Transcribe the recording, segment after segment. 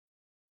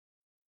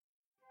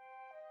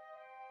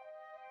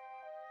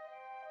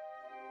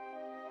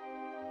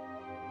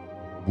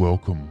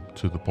Welcome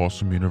to the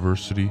Possum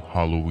University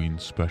Halloween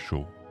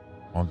Special.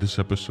 On this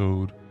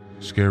episode,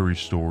 scary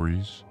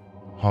stories,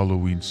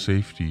 Halloween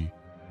safety,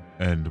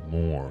 and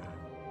more.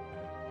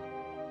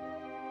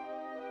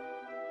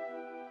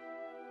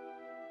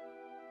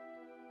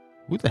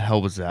 Who the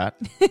hell was that?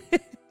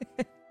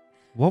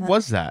 What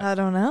was that? I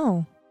don't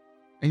know.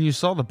 And you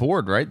saw the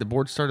board, right? The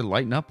board started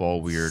lighting up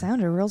all weird.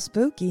 Sounded real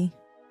spooky.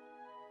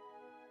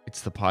 It's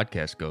the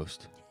podcast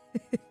ghost.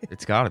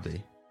 It's gotta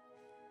be.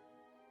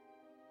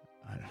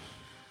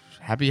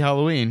 Happy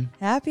Halloween.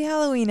 Happy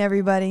Halloween,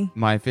 everybody.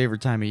 My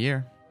favorite time of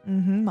year.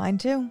 Mine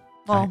too.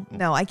 Well,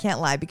 no, I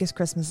can't lie because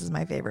Christmas is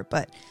my favorite,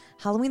 but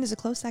Halloween is a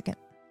close second.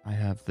 I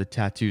have the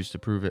tattoos to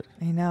prove it.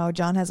 I know.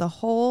 John has a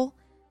whole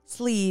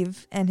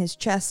sleeve and his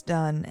chest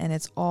done, and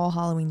it's all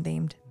Halloween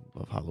themed.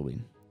 Love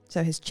Halloween.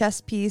 So his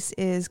chest piece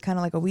is kind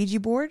of like a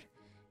Ouija board.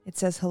 It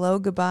says hello,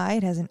 goodbye.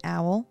 It has an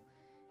owl,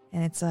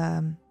 and it's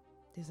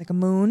there's like a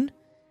moon,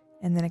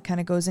 and then it kind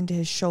of goes into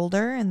his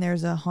shoulder, and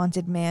there's a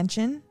haunted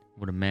mansion.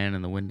 With a man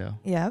in the window.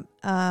 Yep.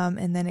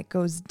 And then it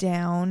goes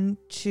down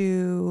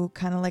to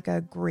kind of like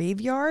a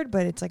graveyard,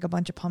 but it's like a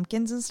bunch of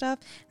pumpkins and stuff.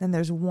 Then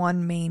there's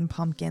one main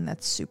pumpkin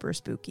that's super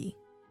spooky.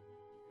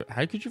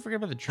 How could you forget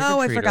about the trick-or-treater?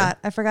 Oh,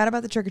 I forgot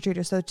about the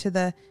trick-or-treater. So to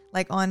the,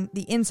 like on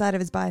the inside of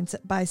his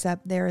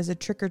bicep, there is a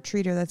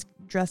trick-or-treater that's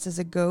dressed as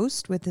a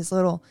ghost with his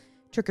little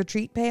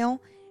trick-or-treat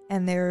pail.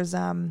 And there's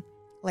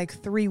like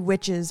 3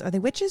 witches. Are they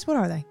witches? What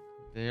are they?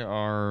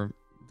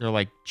 They're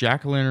like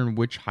jack-o'-lantern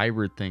witch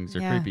hybrid things.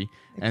 They're creepy.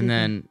 And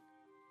then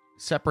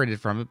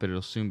separated from it, but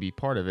it'll soon be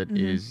part of it,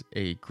 is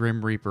a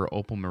Grim Reaper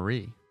Opal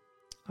Marie.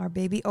 Our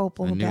baby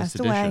Opal who passed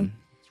edition. away.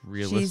 It's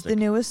realistic. She's the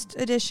newest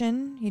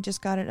edition. He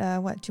just got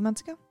it, 2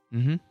 months ago?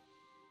 Mm-hmm.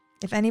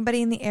 If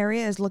anybody in the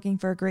area is looking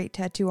for a great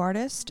tattoo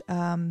artist,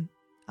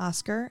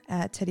 Oscar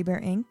at Teddy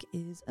Bear Inc.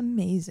 is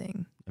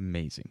amazing.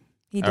 Amazing.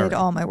 He did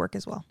all my work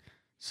as well.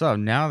 So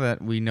now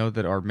that we know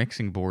that our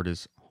mixing board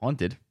is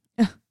haunted,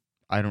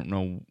 I don't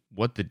know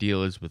what the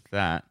deal is with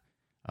that,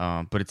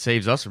 but it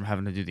saves us from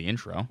having to do the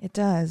intro. It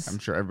does. I'm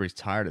sure everybody's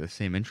tired of the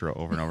same intro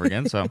over and over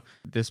again. So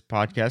this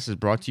podcast is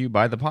brought to you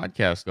by the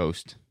podcast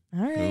ghost.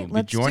 All right, who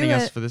will be joining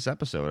us for this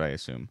episode, I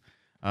assume.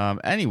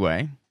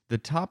 Anyway, the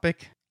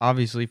topic,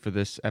 obviously, for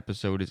this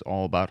episode is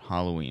all about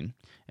Halloween.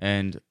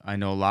 And I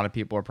know a lot of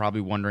people are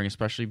probably wondering,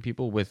 especially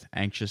people with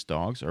anxious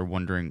dogs, are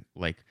wondering,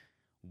 like,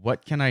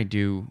 what can I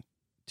do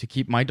to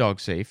keep my dog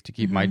safe, to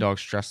keep my dog's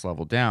stress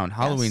level down?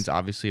 Halloween's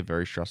obviously a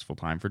very stressful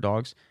time for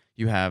dogs.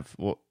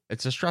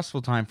 It's a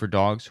stressful time for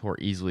dogs who are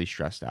easily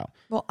stressed out.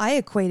 Well, I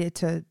equate it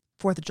to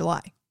 4th of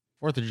July.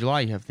 4th of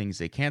July, you have things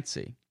they can't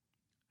see.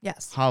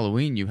 Yes.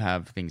 Halloween, you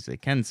have things they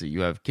can see.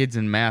 You have kids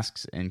in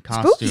masks and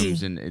costumes,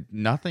 Spooky. and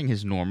nothing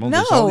is normal.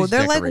 No,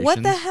 they're like,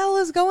 what the hell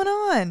is going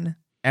on?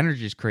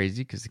 Energy's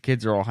crazy because the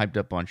kids are all hyped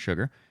up on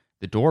sugar.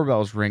 The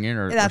doorbell's ringing,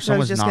 or That's what I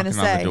was someone's just going to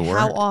knocking on the say. door.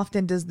 How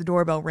often does the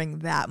doorbell ring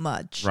that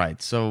much? Right.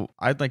 So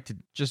I'd like to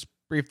just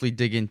briefly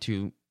dig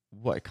into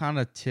what kind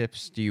of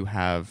tips do you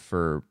have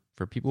for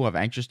people who have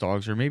anxious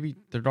dogs, or maybe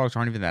their dogs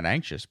aren't even that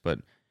anxious, but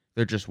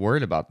they're just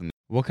worried about them.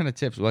 What kind of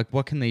tips, like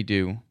what can they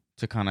do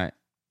to kind of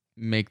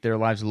make their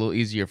lives a little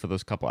easier for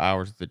those couple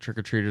hours the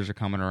trick-or-treaters are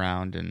coming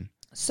around? And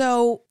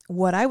so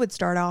what I would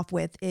start off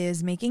with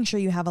is making sure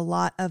you have a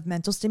lot of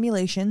mental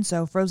stimulation.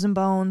 So frozen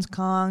bones,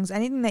 Kongs,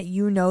 anything that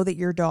you know that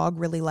your dog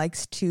really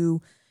likes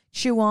to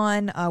chew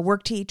on, a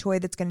work to eat toy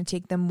that's going to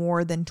take them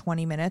more than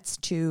 20 minutes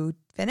to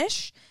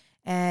finish.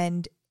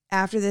 And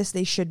after this,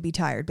 they should be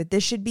tired, but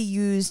this should be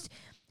used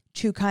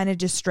to kind of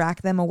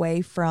distract them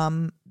away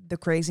from the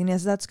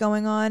craziness that's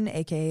going on,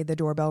 aka the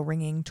doorbell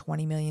ringing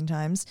 20 million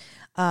times.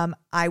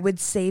 I would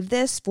save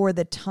this for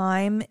the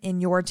time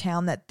in your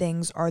town that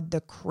things are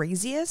the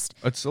craziest.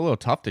 it's a little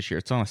tough this year.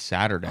 It's on a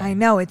Saturday. I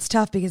know it's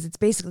tough because it's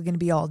basically going to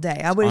be all day.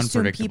 I would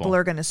assume unpredictable. people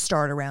are going to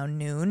start around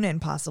noon and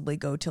possibly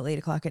go till 8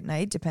 o'clock at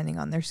night, depending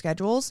on their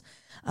schedules.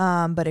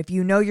 But if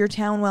you know your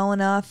town well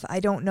enough, I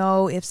don't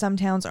know if some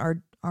towns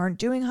aren't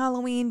doing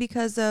Halloween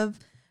because of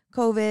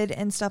COVID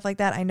and stuff like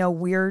that. I know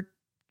we're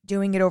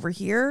doing it over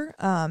here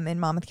in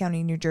Monmouth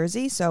County, New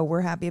Jersey, so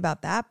we're happy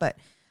about that. But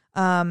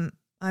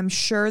I'm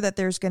sure that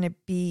there's going to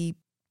be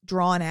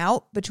drawn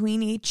out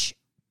between each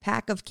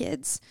pack of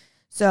kids.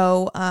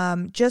 So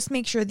just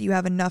make sure that you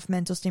have enough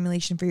mental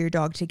stimulation for your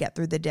dog to get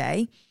through the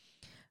day.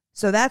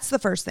 So that's the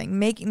first thing.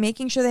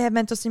 Making sure they have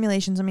mental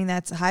stimulation, something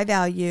that's high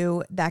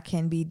value, they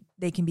can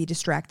be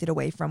distracted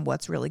away from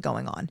what's really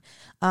going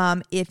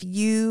on. If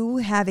you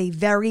have a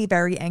very,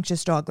 very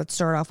anxious dog, let's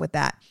start off with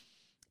that.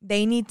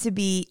 They need to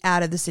be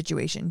out of the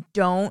situation.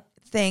 Don't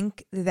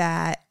think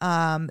that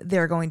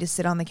they're going to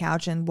sit on the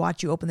couch and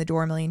watch you open the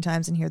door a million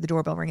times and hear the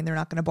doorbell ring and they're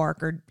not going to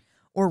bark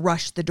or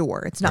rush the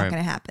door. It's not going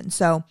to happen.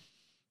 So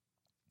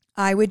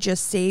I would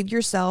just save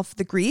yourself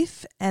the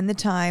grief and the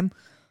time.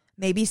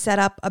 Maybe set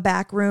up a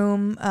back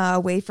room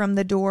away from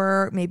the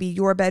door, maybe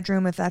your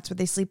bedroom if that's where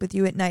they sleep with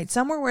you at night,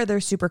 somewhere where they're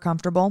super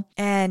comfortable,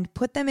 and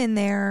put them in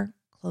there,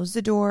 close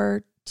the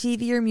door,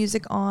 TV or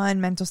music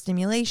on, mental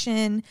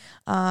stimulation,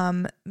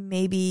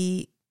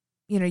 maybe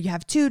you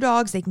have 2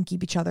 dogs, they can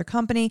keep each other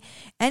company.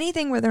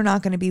 Anything where they're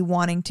not going to be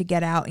wanting to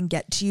get out and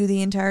get to you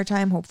the entire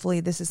time. Hopefully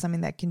this is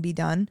something that can be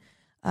done.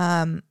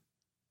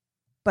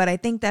 But I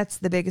think that's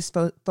the biggest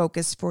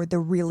focus for the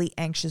really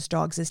anxious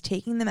dogs is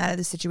taking them out of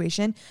the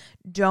situation.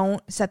 Don't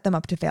set them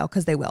up to fail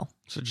because they will.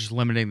 So just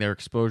limiting their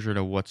exposure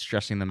to what's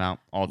stressing them out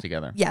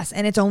altogether. Yes,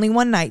 and it's only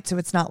one night, so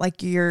it's not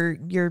like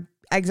you're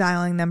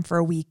exiling them for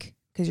a week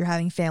because you're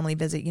having family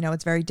visit.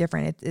 It's very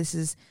different.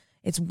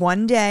 It's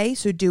one day,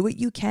 so do what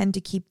you can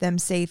to keep them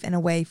safe and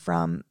away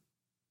from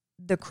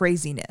the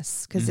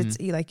craziness because it's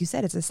like you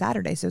said, it's a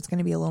Saturday, so it's going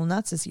to be a little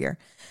nuts this year.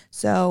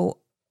 So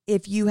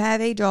if you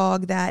have a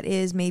dog that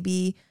is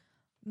maybe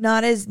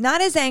not as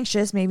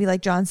anxious, maybe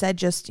like John said,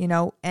 just,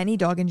 any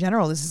dog in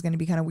general, this is going to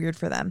be kind of weird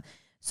for them.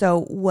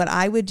 So what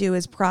I would do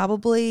is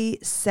probably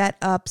set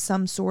up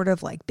some sort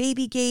of like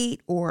baby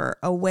gate or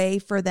a way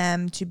for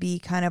them to be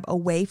kind of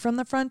away from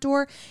the front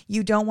door.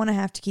 You don't want to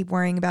have to keep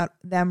worrying about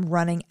them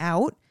running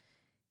out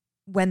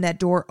when that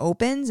door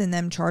opens and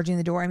them charging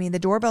the door. I mean, the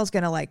doorbell's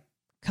going to like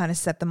kind of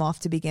set them off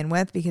to begin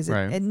with because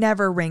it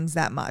never rings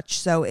that much.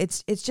 So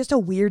it's just a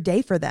weird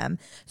day for them.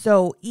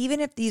 So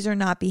even if these are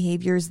not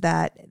behaviors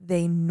that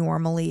they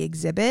normally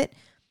exhibit,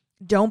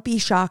 don't be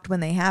shocked when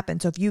they happen.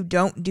 So if you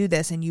don't do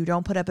this and you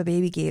don't put up a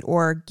baby gate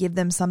or give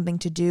them something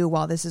to do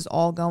while this is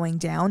all going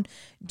down,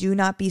 do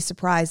not be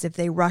surprised if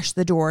they rush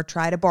the door,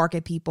 try to bark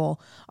at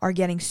people, are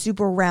getting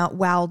super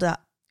riled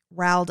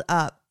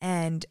up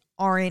and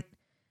aren't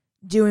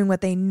doing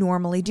what they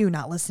normally do,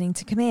 not listening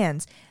to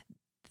commands.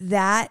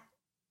 That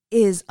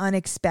is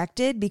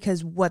unexpected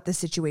because what the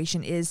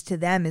situation is to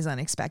them is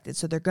unexpected.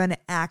 So they're going to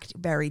act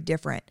very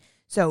different.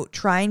 So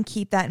try and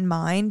keep that in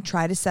mind.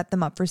 Try to set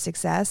them up for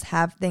success,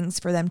 have things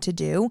for them to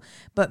do,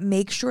 but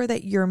make sure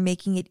that you're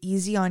making it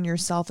easy on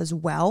yourself as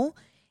well.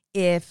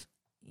 If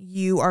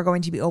you are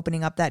going to be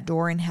opening up that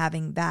door and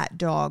having that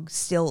dog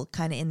still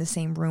kind of in the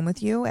same room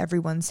with you,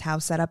 everyone's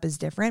house setup is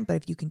different, but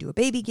if you can do a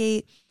baby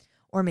gate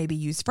or maybe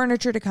use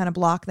furniture to kind of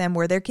block them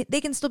where they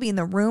can still be in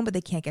the room, but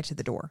they can't get to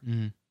the door.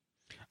 Mm-hmm.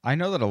 I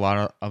know that a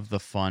lot of the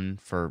fun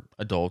for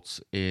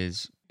adults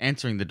is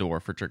answering the door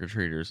for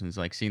trick-or-treaters and it's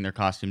like seeing their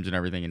costumes and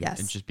everything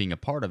and just being a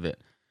part of it.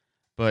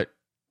 But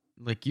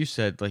like you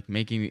said, like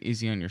making it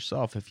easy on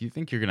yourself, if you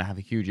think you're going to have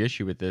a huge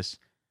issue with this,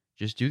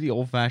 just do the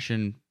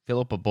old-fashioned fill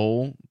up a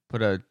bowl,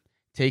 put a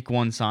take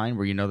one sign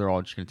where they're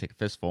all just going to take a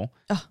fistful.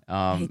 Oh,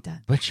 I hate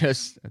that.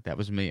 But that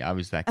was me. I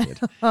was that kid.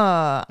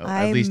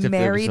 I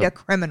married a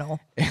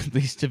criminal. At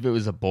least if it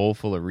was a bowl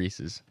full of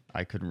Reese's,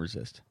 I couldn't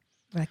resist.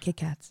 What about Kit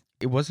Kats?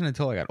 It wasn't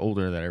until I got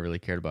older that I really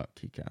cared about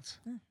Kit Kats.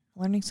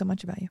 Learning so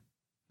much about you.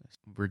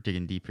 We're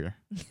digging deep here.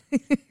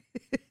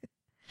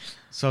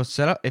 So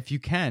set up, if you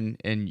can,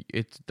 and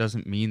it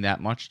doesn't mean that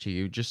much to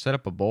you, just set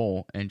up a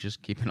bowl and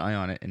just keep an eye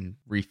on it and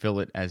refill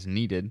it as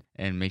needed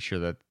and make sure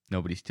that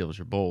nobody steals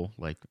your bowl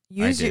like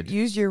I did.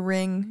 Use your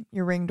ring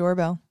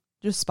doorbell.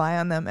 Just spy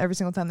on them every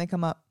single time they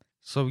come up.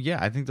 So yeah,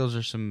 I think those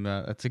are some,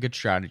 that's a good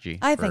strategy.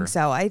 I think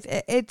so.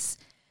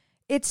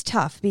 It's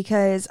tough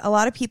because a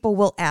lot of people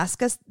will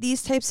ask us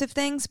these types of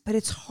things, but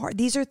it's hard.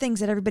 These are things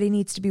that everybody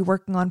needs to be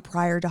working on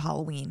prior to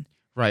Halloween.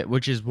 Right,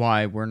 which is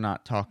why we're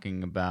not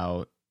talking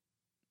about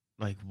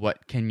like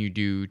what can you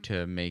do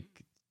to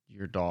make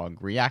your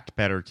dog react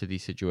better to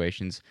these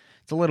situations.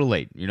 It's a little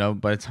late,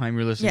 by the time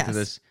you're listening to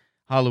this,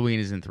 Halloween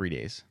is in 3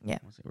 days. Yeah.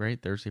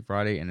 Right? Thursday,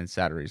 Friday, and then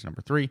Saturday is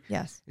number 3.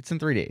 Yes. It's in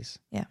 3 days.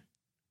 Yeah.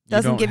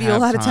 Doesn't give you a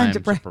lot of time to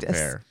practice.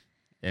 Prepare.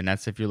 And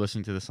that's if you're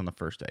listening to this on the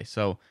first day.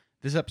 So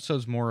this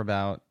episode's more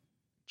about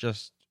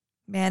just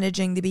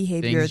managing the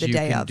behavior the day of.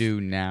 Things you can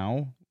do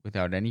now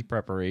without any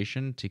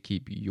preparation to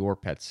keep your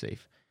pets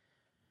safe.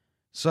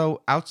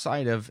 So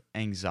outside of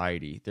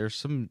anxiety, there's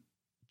some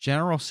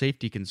general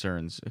safety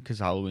concerns because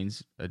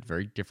Halloween's a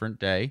very different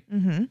day.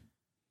 Mm-hmm.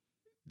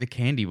 The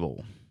candy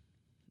bowl.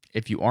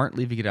 If you aren't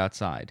leaving it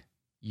outside,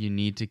 you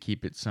need to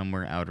keep it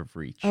somewhere out of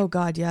reach. Oh,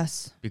 God,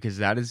 yes. Because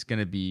that is going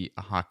to be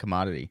a hot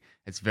commodity.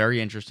 It's very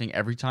interesting.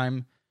 Every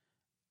time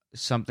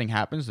something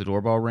happens, the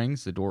doorbell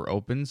rings, the door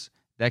opens,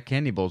 that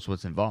candy bowl is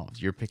what's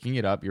involved. You're picking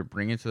it up, you're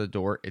bringing it to the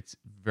door. It's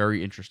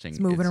very interesting.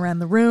 It's moving around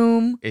the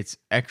room. It's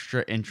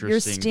extra interesting you're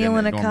stealing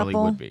than it a normally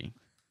couple. would be.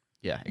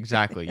 Yeah,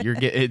 exactly.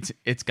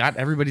 It's got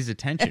everybody's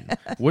attention.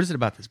 What is it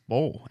about this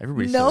bowl?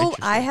 Everybody's so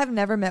interested. I have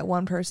never met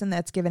one person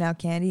that's giving out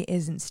candy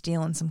isn't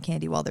stealing some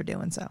candy while they're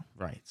doing so.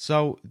 Right.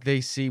 So they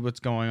see what's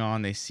going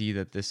on. They see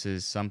that this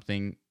is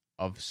something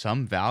of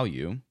some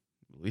value,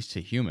 at least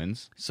to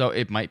humans. So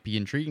it might be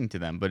intriguing to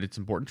them, but it's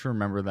important to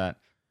remember that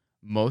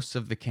most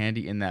of the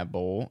candy in that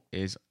bowl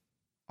is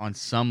on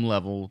some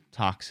level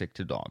toxic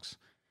to dogs.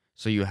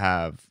 So you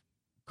have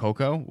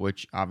cocoa,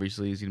 which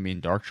obviously is going to be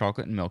in dark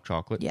chocolate and milk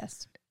chocolate.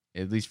 Yes.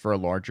 At least for a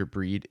larger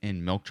breed,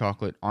 in milk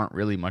chocolate aren't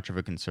really much of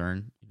a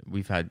concern.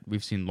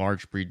 We've seen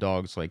large breed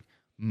dogs like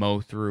mow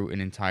through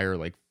an entire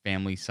like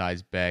family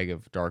size bag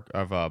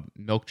of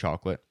milk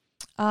chocolate.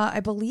 I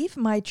believe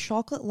my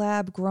chocolate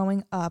lab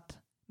growing up,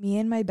 me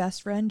and my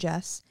best friend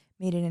Jess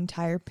made an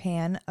entire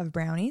pan of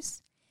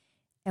brownies,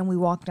 and we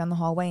walked down the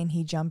hallway, and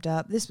he jumped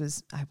up.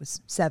 I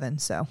was 7,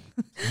 so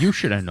You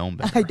should have known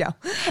better. I know.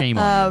 Shame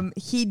on you.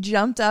 He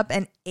jumped up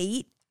and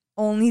ate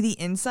only the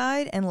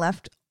inside and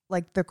left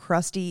like the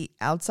crusty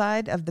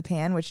outside of the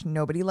pan, which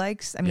nobody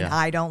likes. I mean, Yeah.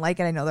 I don't like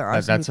it. I know there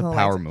are some That's a people who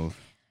power like it. move.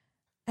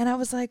 And I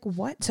was like,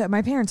 what? So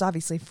my parents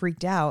obviously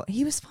freaked out.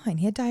 He was fine.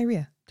 He had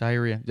diarrhea.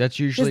 Diarrhea. That's Because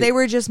usually they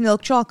were just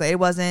milk chocolate. It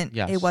wasn't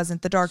Yes. It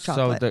wasn't the dark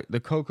chocolate. So the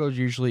cocoa's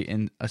usually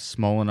in a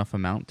small enough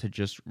amount to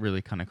just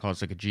really kind of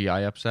cause like a GI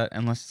upset,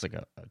 unless it's like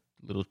a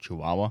little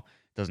chihuahua.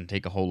 It doesn't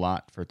take a whole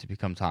lot for it to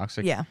become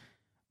toxic. Yeah.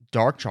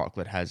 Dark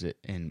chocolate has it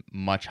in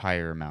much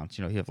higher amounts.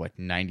 You have like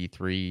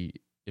 93,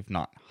 if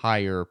not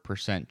higher,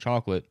 %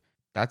 chocolate.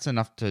 That's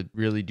enough to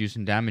really do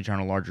some damage on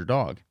a larger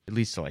dog. It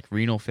leads to like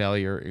renal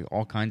failure,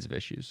 all kinds of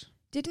issues.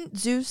 Didn't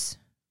Zeus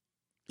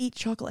eat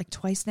chocolate like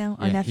twice now?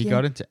 Our Yeah, nephew. he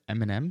got into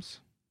M&Ms,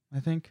 I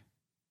think.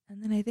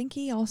 And then I think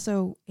he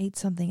also ate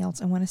something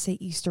else. I want to say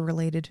Easter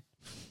related.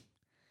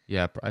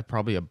 Yeah,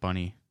 probably a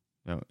bunny.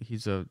 No,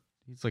 he's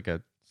like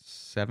a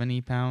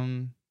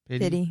 70-pound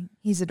Pity.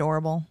 He's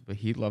adorable. but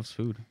he loves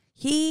food.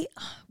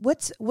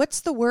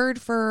 What's the word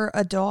for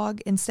a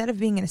dog? Instead of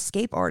being an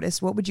escape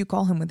artist, what would you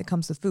call him when it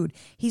comes to food?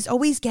 He's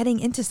always getting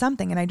into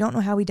something, and I don't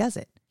know how he does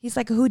it. He's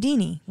like a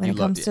Houdini when it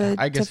comes to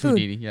I guess to food.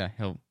 Houdini, yeah,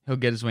 he'll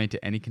get his way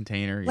into any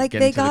container. Like get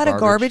they into the got a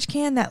garbage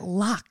can that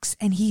locks,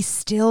 and he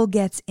still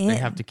gets in. They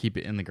have to keep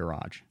it in the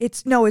garage.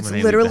 It's when they leave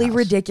the literally house.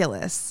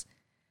 ridiculous.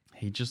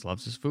 He just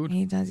loves his food.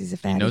 He does. He's a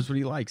He fatty. knows what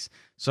he likes.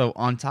 So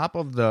on top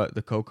of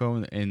the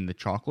cocoa and the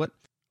chocolate,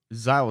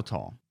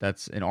 xylitol.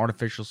 That's an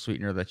artificial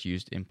sweetener that's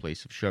used in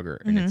place of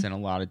sugar, and it's in a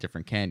lot of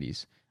different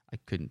candies. I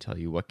couldn't tell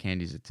you what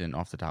candies it's in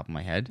off the top of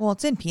my head. Well,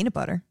 it's in peanut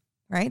butter,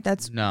 right?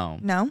 That's No.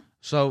 no.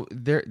 So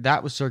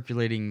that was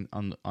circulating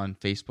on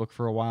Facebook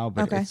for a while,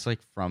 but Okay. it's like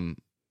from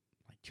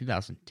like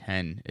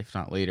 2010, if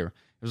not later.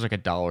 It was like a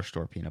dollar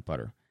store peanut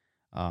butter.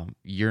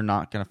 You're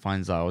not gonna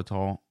find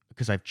xylitol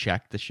because I've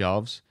checked the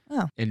shelves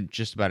Oh. in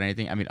just about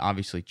anything. I mean,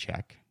 obviously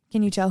check.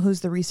 Can you tell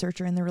who's the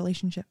researcher in the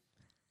relationship?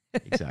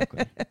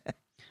 Exactly.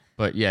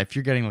 But yeah, if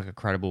you're getting like a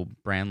credible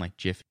brand like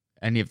Jif,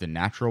 any of the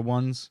natural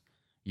ones,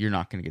 you're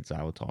not going to get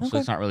xylitol. So Okay.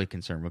 it's not really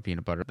concerned with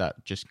peanut butter.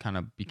 That just kind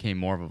of became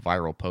more of a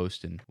viral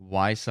post and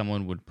why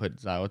someone would put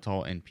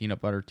xylitol in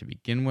peanut butter to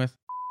begin with.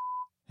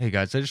 Hey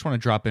guys, I just want to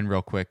drop in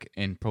real quick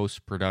in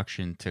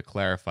post-production to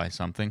clarify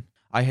something.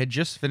 I had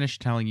just finished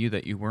telling you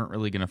that you weren't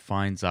really going to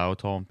find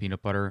xylitol and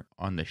peanut butter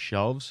on the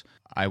shelves.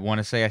 I want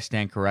to say I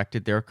stand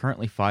corrected. There are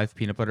currently 5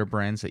 peanut butter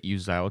brands that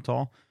use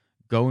xylitol.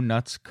 Go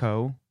Nuts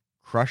Co.,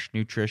 Crush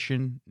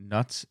Nutrition,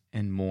 Nuts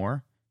and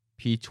More,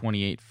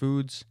 P28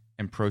 Foods,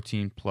 and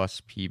Protein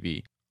Plus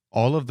PB.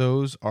 All of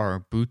those are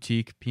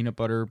boutique peanut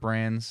butter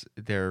brands.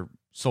 They're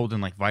sold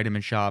in like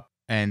Vitamin Shop,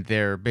 and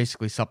they're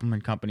basically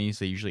supplement companies.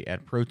 They usually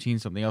add protein,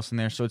 something else in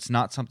there. So it's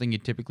not something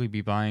you'd typically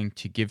be buying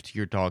to give to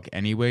your dog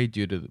anyway,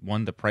 due to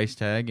 1, the price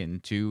tag,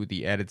 and 2,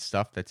 the added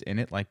stuff that's in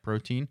it, like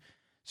protein.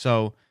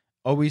 So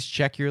always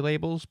check your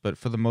labels, but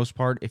for the most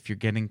part, if you're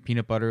getting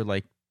peanut butter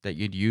like that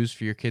you'd use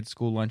for your kids'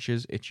 school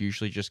lunches, it's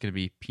usually just going to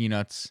be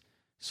peanuts,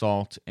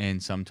 salt,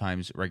 and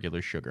sometimes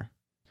regular sugar.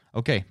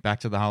 Okay, back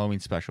to the Halloween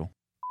special.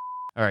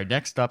 All right,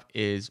 next up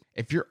is,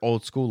 if you're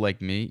old school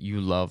like me, you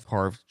love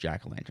carved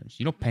jack-o'-lanterns.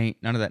 You don't paint,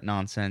 none of that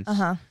nonsense.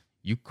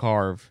 You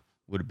carve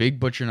with a big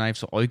butcher knife,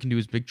 so all you can do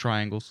is big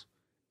triangles,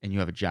 and you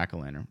have a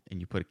jack-o'-lantern, and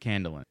you put a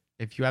candle in it.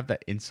 If you have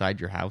that inside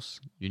your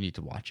house, you need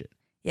to watch it.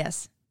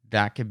 Yes.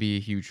 That could be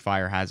a huge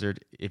fire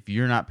hazard if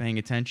you're not paying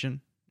attention.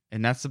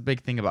 And that's the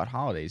big thing about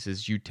holidays,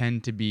 is you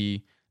tend to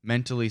be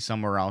mentally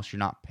somewhere else. You're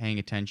not paying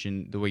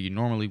attention the way you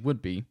normally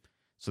would be.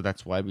 So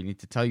that's why we need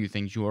to tell you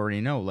things you already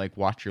know, like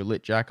watch your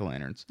lit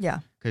jack-o'-lanterns.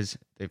 Yeah. Because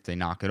if they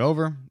knock it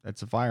over,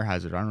 that's a fire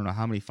hazard. I don't know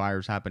how many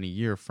fires happen a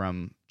year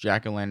from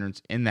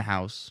jack-o'-lanterns in the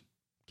house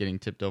getting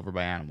tipped over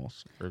by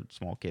animals or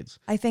small kids.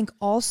 I think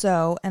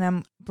also, and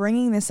I'm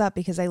bringing this up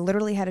because I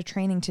literally had a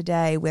training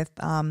today with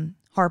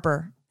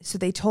Harper. So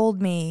they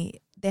told me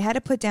they had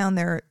to put down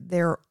their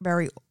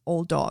very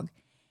old dog.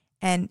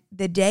 And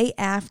the day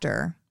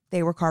after,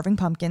 they were carving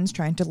pumpkins,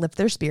 trying to lift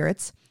their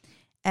spirits.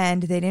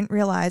 And they didn't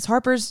realize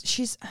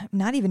she's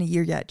not even a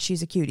year yet.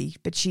 She's a cutie,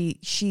 but she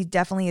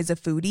definitely is a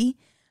foodie.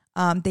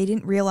 They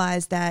didn't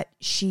realize that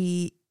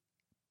she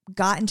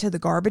got into the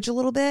garbage a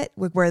little bit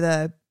with where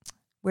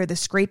the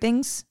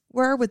scrapings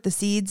were with the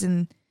seeds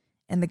and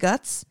the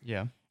guts.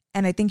 Yeah.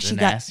 And I think The she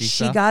nasty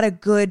stuff. got a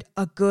good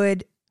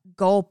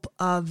gulp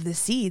of the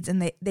seeds.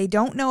 And they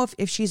don't know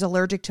if she's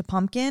allergic to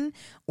pumpkin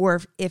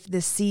or if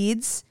the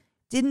seeds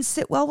didn't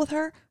sit well with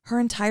her. Her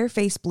entire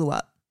face blew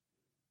up.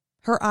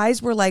 Her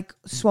eyes were like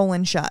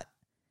swollen shut.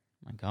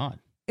 My God.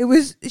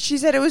 She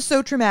said it was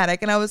so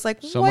traumatic. And I was like,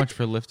 So what? much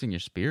for lifting your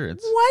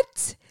spirits.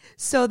 What?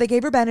 So they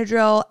gave her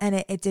Benadryl and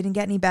it didn't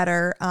get any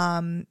better.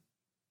 And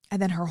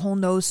then her whole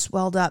nose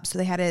swelled up. So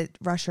they had to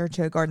rush her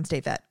to a Garden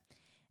State vet.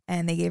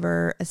 And they gave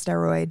her a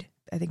steroid,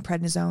 I think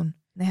prednisone. And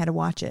they had to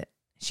watch it.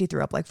 She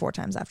threw up like 4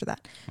 times after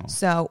that. Oh.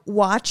 So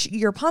watch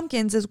your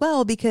pumpkins as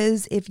well,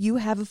 because if you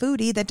have a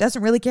foodie that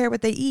doesn't really care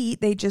what they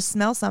eat, they just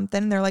smell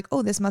something and they're like,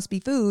 oh, this must be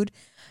food.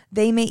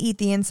 They may eat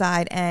the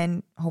inside,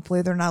 and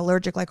hopefully they're not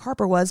allergic like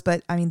Harper was.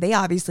 But I mean, they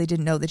obviously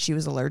didn't know that she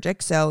was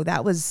allergic. So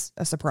that was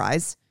a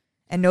surprise.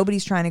 And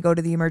nobody's trying to go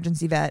to the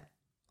emergency vet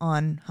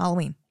on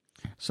Halloween.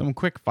 Some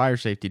quick fire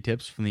safety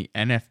tips from the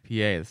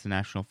NFPA, that's the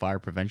National Fire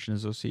Prevention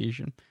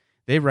Association.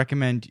 They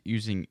recommend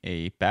using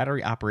a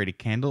battery-operated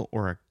candle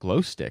or a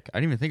glow stick. I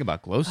didn't even think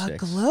about glow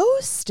sticks. A glow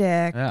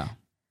stick? Yeah.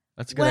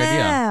 That's a good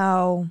idea.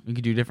 Wow. You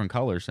could do different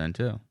colors then,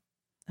 too.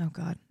 Oh,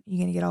 God. You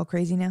going to get all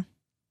crazy now?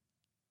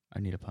 I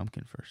need a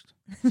pumpkin first.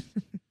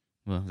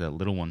 Well, that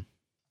little one.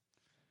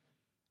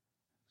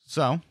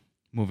 So,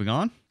 moving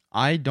on.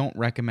 I don't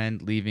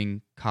recommend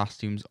leaving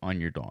costumes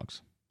on your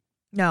dogs.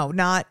 No,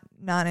 not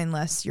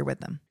unless you're with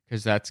them.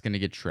 Because that's going to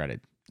get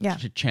shredded. Yeah.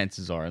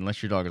 Chances are,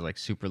 unless your dog is like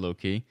super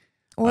low-key.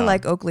 Or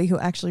like Oakley, who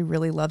actually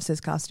really loves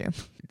his costume.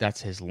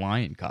 That's his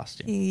lion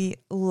costume. He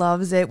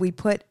loves it.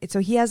 So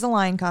he has a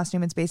lion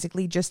costume. It's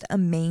basically just a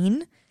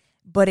mane,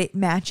 but it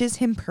matches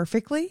him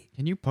perfectly.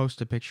 Can you post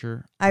a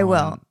picture? I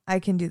will. I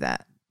can do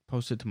that.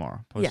 Post it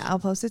tomorrow. I'll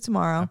post it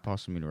tomorrow. At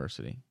Possum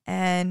University.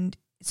 And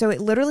so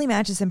it literally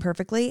matches him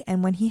perfectly.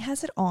 And when he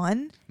has it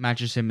on,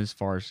 matches him as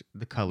far as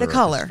the color. The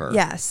of his fur.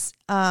 Yes.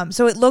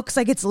 So it looks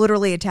like it's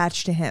literally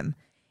attached to him.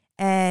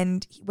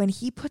 And when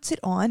he puts it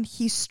on,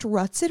 he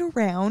struts it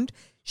around,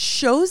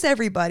 shows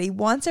everybody,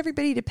 wants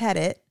everybody to pet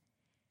it.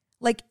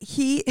 Like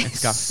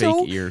it's got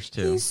fake ears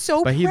too. He's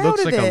so but proud he looks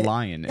of like it. a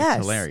lion. Yes.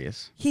 It's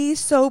hilarious. He's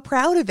so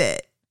proud of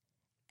it.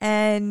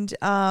 And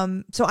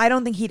so I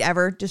don't think he'd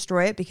ever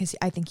destroy it, because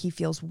I think he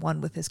feels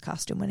one with his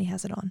costume when he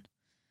has it on.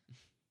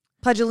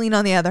 Pudgeline,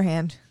 on the other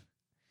hand,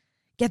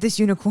 get this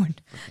unicorn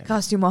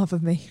costume off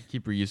of me.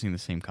 Keep reusing the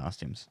same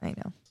costumes. I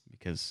know.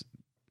 Because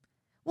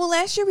well,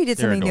 last year we did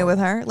something new with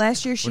her.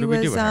 Last year she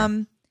was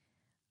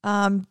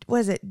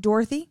was it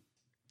Dorothy?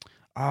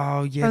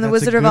 Oh yeah, from the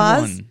Wizard of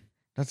Oz.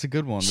 That's a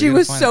good one. She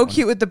was so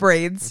cute with the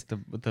braids.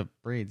 With the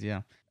braids,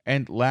 yeah.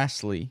 And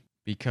lastly,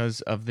 because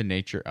of the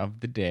nature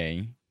of the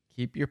day,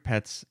 keep your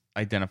pets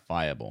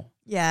identifiable.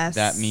 Yes.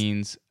 That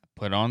means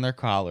put on their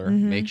collar,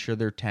 make sure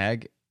their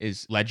tag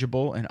is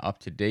legible and up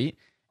to date,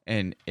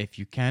 and if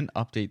you can,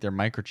 update their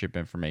microchip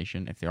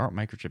information. If they aren't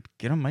microchipped,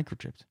 get them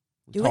microchipped.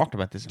 We talked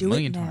about this a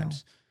million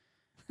times.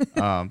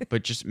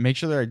 But just make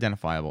sure they're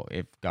identifiable.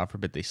 If, God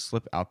forbid, they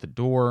slip out the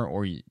door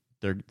or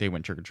they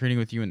went trick-or-treating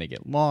with you and they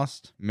get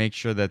lost, make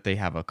sure that they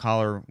have a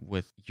collar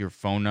with your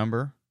phone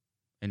number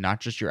and not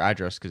just your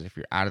address, because if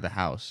you're out of the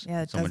house,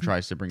 someone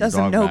tries to bring your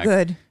dog back,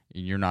 good.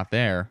 And you're not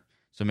there.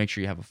 So make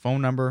sure you have a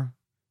phone number,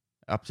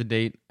 up to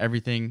date,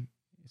 everything,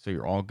 so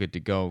you're all good to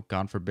go.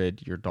 God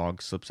forbid your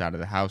dog slips out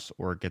of the house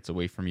or gets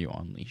away from you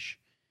on leash.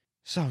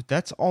 So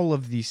that's all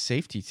of the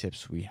safety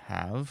tips we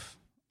have.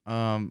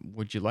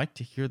 Would you like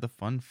to hear the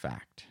fun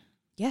fact?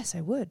 Yes,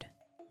 I would.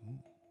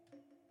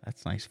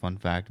 That's nice fun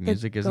fact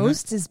music, isn't it?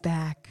 Ghost is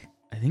back.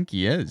 I think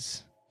he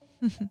is.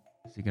 Is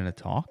he going to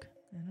talk?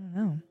 I don't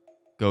know.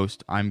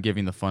 Ghost, I'm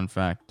giving the fun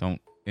fact.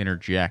 Don't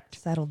interject.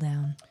 Settle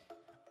down.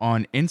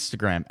 On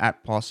Instagram,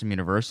 at Possum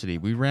University,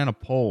 we ran a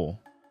poll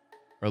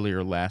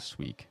earlier last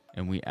week,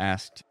 and we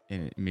asked,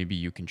 and maybe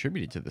you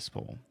contributed to this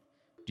poll,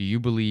 do you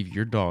believe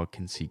your dog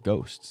can see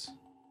ghosts?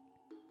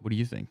 What do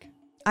you think?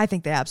 I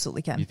think they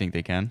absolutely can. You think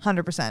they can?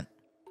 100%.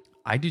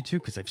 I do too,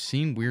 because I've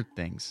seen weird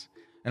things.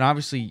 And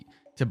obviously,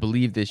 to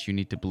believe this, you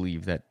need to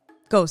believe that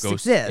ghosts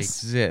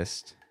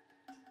exist.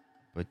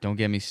 But don't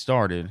get me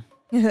started.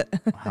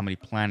 How many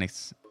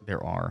planets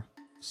there are?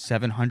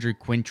 700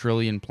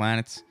 quintillion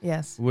planets.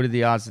 Yes. What are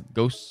the odds that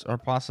ghosts are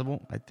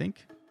possible? I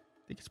think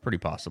it's pretty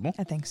possible.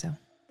 I think so.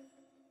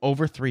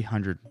 Over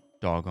 300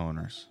 dog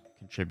owners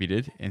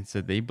contributed and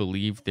said they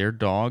believe their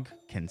dog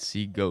can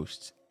see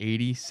ghosts.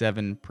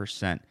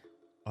 87%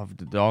 of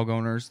the dog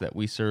owners that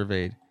we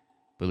surveyed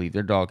believe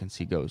their dog can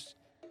see ghosts.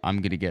 I'm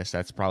going to guess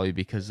that's probably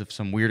because of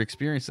some weird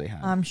experience they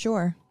had. I'm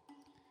sure.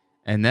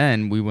 And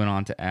then we went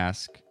on to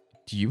ask,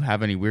 do you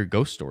have any weird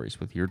ghost stories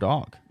with your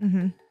dog?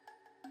 Mm-hmm.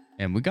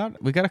 And we got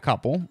a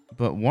couple,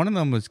 but one of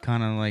them was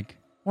kind of like...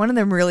 One of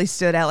them really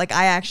stood out. Like,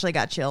 I actually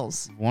got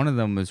chills. One of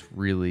them was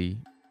really,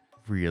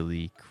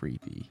 really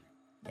creepy.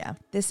 Yeah.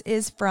 This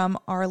is from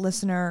our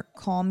listener,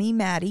 Call Me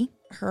Maddie.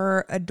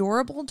 Her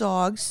adorable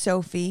dog,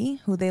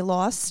 Sophie, who they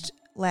lost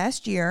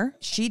last year,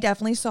 she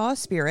definitely saw a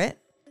spirit.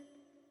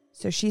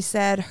 So she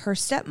said her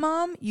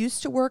stepmom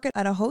used to work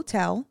at a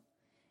hotel,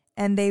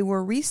 and they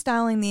were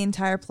restyling the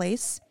entire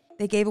place.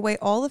 They gave away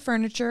all the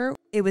furniture.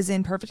 It was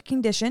in perfect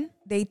condition.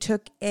 They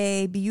took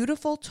a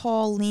beautiful,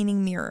 tall,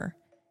 leaning mirror.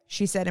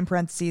 She said in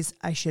parentheses,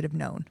 I should have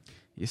known.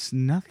 It's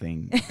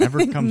nothing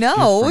ever comes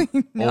No.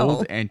 from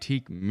old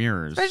antique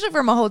mirrors. Especially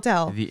from a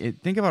hotel.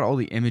 Think about all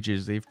the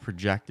images they've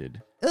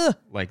projected. Ugh.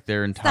 Like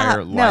their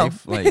entire Stop.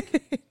 life. No.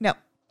 Like no,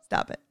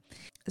 stop it.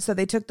 So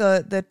they took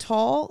the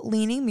tall,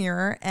 leaning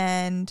mirror,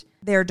 and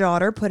their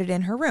daughter put it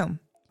in her room.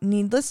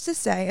 Needless to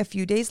say, a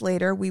few days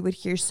later, we would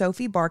hear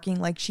Sophie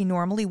barking like she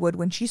normally would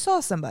when she saw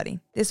somebody.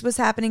 This was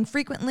happening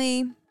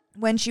frequently.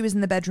 when she was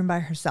in the bedroom by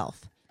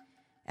herself.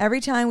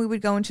 Every time we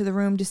would go into the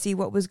room to see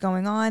what was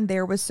going on,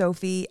 there was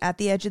Sophie at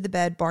the edge of the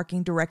bed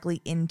barking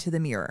directly into the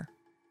mirror.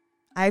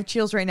 I have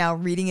chills right now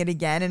reading it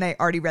again, and I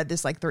already read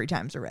this like 3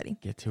 times already.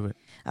 Get to it.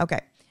 Okay.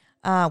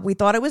 We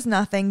thought it was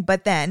nothing,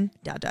 but then, ...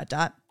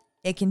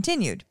 it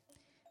continued.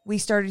 We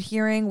started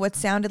hearing what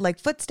sounded like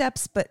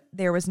footsteps, but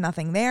there was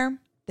nothing there.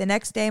 The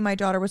next day, my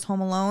daughter was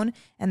home alone,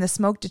 and the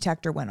smoke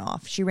detector went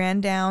off. She ran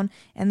down,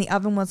 and the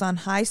oven was on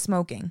high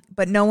smoking,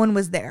 but no one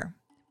was there.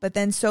 But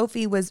then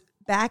Sophie was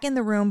back in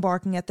the room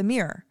barking at the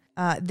mirror.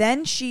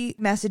 Then she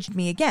messaged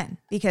me again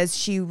because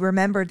she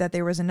remembered that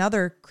there was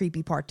another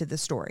creepy part to the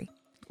story.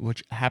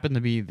 Which happened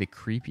to be the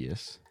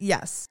creepiest.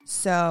 Yes.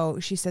 So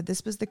she said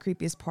this was the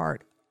creepiest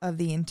part of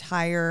the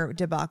entire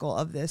debacle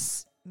of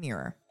this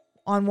mirror.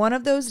 On one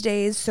of those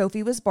days,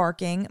 Sophie was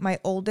barking. My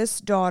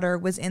oldest daughter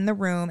was in the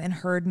room and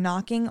heard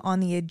knocking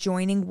on the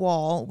adjoining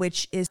wall,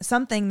 which is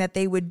something that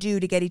they would do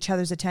to get each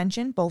other's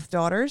attention, both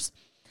daughters.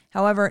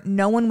 However,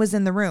 no one was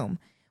in the room.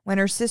 When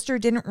her sister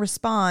didn't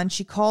respond,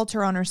 she called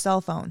her on her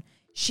cell phone.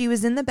 She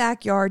was in the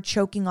backyard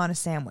choking on a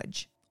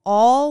sandwich,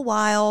 all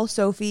while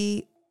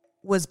Sophie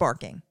was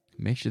barking.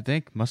 Makes you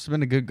think. Must have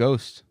been a good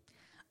ghost.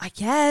 I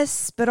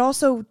guess, but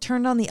also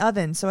turned on the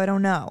oven, so I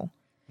don't know.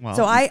 Well,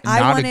 so I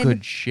not wanted, a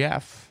good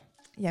chef.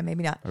 Yeah,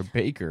 maybe not. Or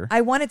baker.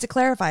 I wanted to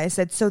clarify. I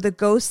said, so the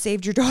ghost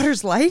saved your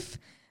daughter's life?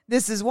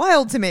 This is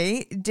wild to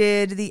me.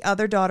 Did the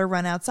other daughter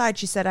run outside?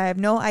 She said, I have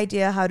no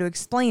idea how to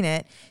explain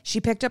it.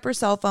 She picked up her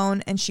cell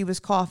phone and she was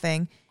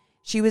coughing.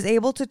 She was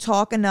able to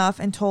talk enough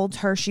and told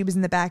her she was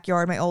in the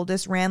backyard. My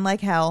oldest ran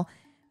like hell.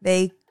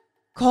 They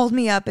called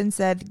me up and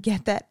said,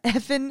 get that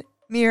effing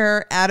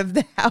mirror out of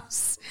the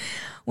house.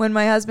 When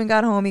my husband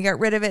got home, he got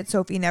rid of it.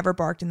 Sophie never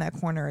barked in that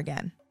corner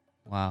again.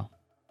 Wow.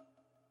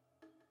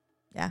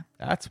 Yeah.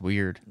 That's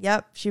weird.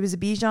 Yep. She was a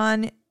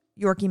Bichon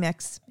Yorkie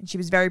mix, and she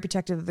was very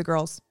protective of the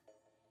girls.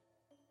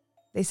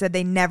 They said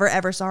they never,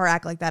 ever saw her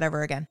act like that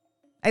ever again.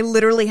 I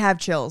literally have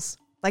chills.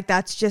 Like,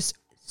 that's just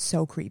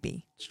so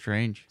creepy.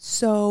 Strange.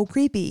 So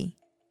creepy.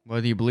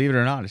 Whether you believe it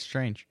or not, it's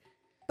strange.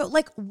 But,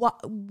 like,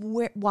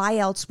 why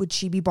else would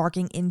she be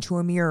barking into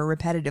a mirror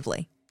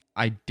repetitively?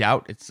 I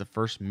doubt it's the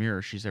first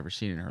mirror she's ever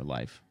seen in her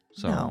life.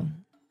 So, no,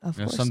 of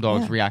course. Some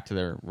dogs react to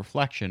their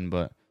reflection,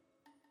 but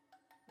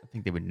I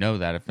think they would know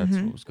that if that's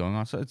what was going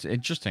on. So it's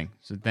interesting.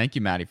 So thank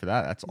you, Maddie, for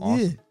that. That's awesome.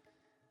 Yeah.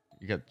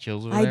 You got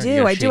chills over I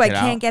there? do. I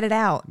can't get it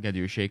out. You got to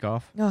do a shake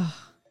off. Ugh.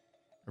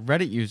 A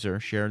Reddit user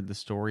shared the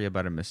story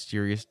about a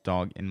mysterious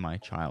dog in my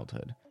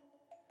childhood.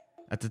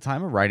 At the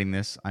time of writing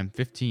this, I'm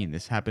 15.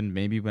 This happened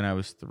maybe when I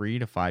was 3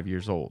 to 5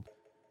 years old.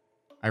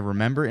 I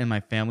remember in my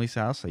family's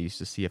house, I used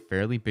to see a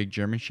fairly big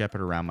German Shepherd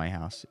around my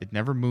house. It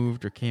never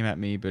moved or came at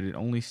me, but it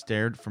only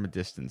stared from a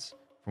distance.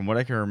 From what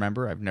I can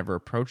remember, I've never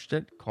approached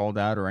it, called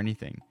out, or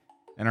anything.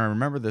 And I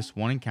remember this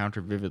one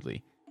encounter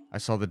vividly. I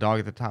saw the dog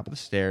at the top of the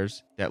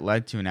stairs that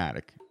led to an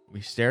attic.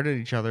 We stared at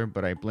each other,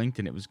 but I blinked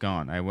and it was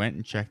gone. I went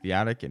and checked the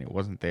attic and it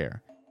wasn't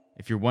there.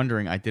 If you're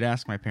wondering, I did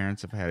ask my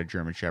parents if I had a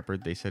German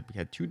Shepherd. They said we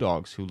had 2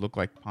 dogs who look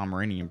like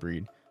Pomeranian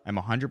breed. I'm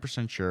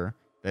 100% sure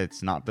that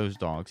it's not those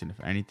dogs, and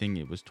if anything,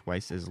 it was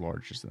twice as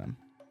large as them.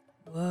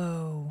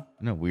 Whoa.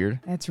 Isn't that weird?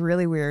 That's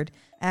really weird.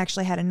 I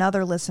actually had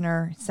another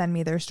listener send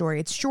me their story.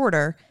 It's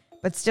shorter,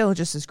 but still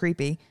just as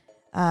creepy.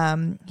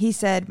 He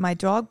said, my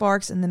dog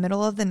barks in the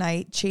middle of the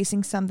night,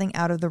 chasing something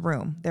out of the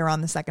room. They're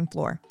on the 2nd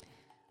floor.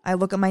 I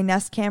look at my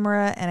Nest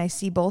camera and I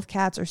see both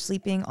cats are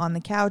sleeping on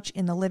the couch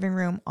in the living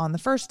room on the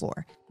 1st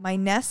floor. My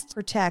Nest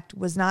Protect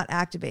was not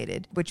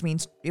activated, which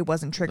means it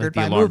wasn't triggered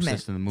by alarm movement.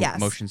 System, the yes.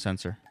 motion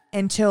sensor.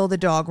 Until the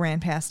dog ran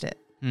past it.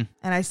 Hmm.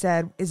 And I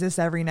said, is this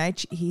every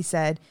night? He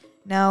said,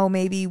 no,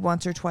 maybe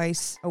once or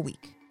twice a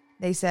week.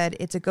 They said,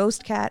 it's a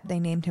ghost cat. They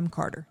named him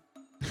Carter.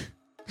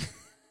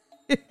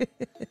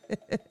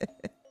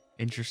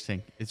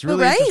 Interesting. It's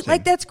really right? interesting.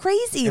 Like, that's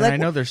crazy. And like, I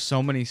know there's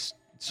so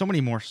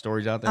many more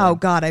stories out there. Oh,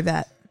 God, I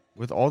bet.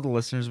 With all the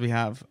listeners we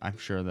have, I'm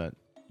sure that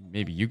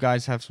maybe you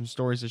guys have some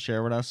stories to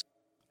share with us.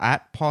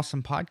 At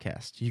Possum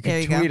Podcast. You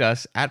can tweet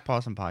us at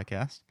Possum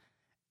Podcast.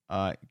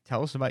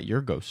 Tell us about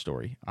your ghost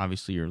story.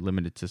 Obviously, you're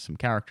limited to some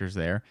characters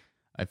there.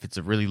 If it's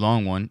a really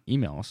long one,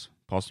 email us,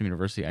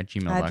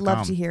 possumuniversity@gmail.com. I'd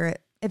love to hear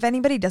it. If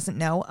anybody doesn't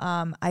know,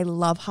 I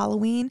love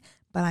Halloween,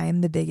 but I am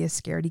the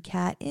biggest scaredy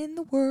cat in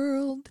the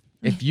world.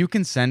 If you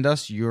can send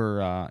us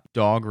your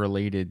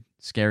dog-related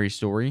scary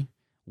story,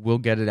 we'll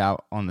get it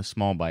out on the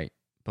Small Bite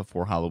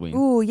before Halloween.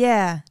 Ooh,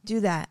 yeah. Do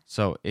that.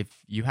 So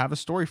if you have a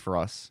story for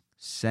us,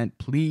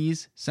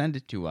 please send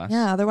it to us.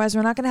 Yeah, otherwise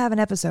we're not going to have an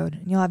episode,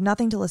 and you'll have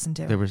nothing to listen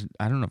to.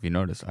 I don't know if you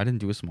noticed, I didn't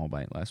do a Small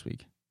Bite last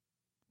week.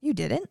 You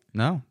didn't?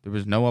 No, there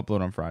was no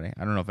upload on Friday.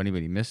 I don't know if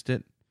anybody missed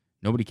it.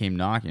 Nobody came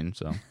knocking,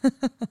 so.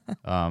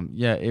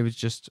 Yeah, it was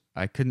just,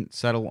 I couldn't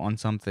settle on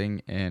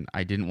something, and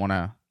I didn't want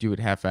to do it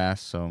half-assed,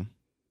 so.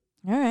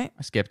 All right.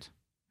 I skipped.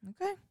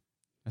 Okay.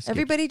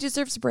 Everybody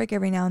deserves a break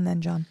every now and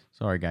then, John.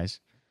 Sorry, guys.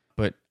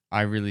 But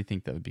I really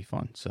think that would be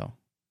fun. So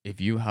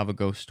if you have a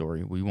ghost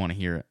story, we want to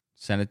hear it.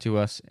 Send it to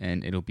us,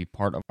 and it'll be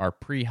part of our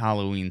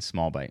pre-Halloween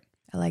Small Bite.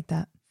 I like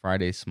that.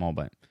 Friday's Small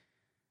Bite.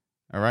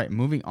 All right,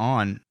 moving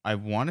on. I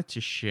wanted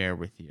to share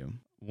with you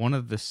one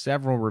of the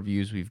several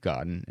reviews we've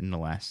gotten in the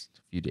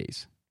last few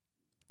days.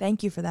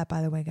 Thank you for that,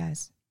 by the way,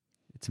 guys.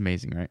 It's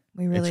amazing, right?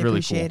 We really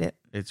appreciate cool. it.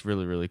 It's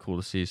really, really cool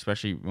to see,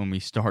 especially when we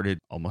started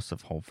almost the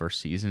whole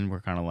first season. We're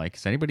kind of like,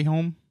 is anybody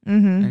home?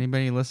 Mm-hmm.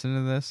 Anybody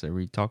listening to this? Are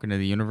we talking to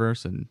the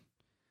universe?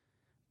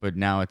 But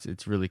now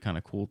it's really kind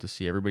of cool to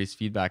see everybody's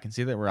feedback and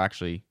see that we're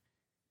actually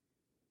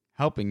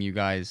helping you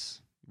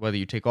guys. Whether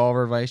you take all of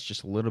our advice,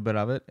 just a little bit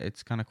of it,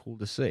 it's kind of cool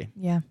to see.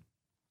 Yeah.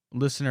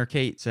 Listener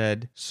Kate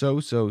said,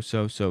 so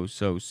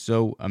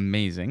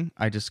amazing.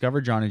 I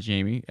discovered John and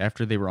Jamie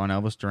after they were on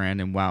Elvis Duran,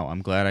 and wow,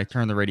 I'm glad I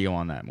turned the radio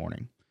on that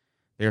morning.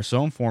 They are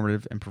so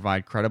informative and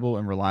provide credible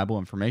and reliable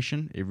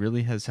information. It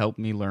really has helped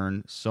me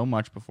learn so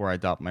much before I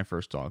adopt my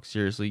first dog.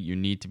 Seriously, you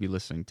need to be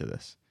listening to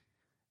this.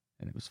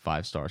 And it was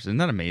 5 stars. Isn't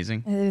that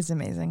amazing? It is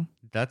amazing.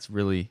 That's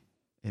really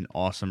an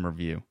awesome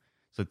review.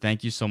 So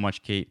thank you so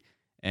much, Kate.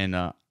 And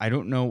I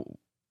don't know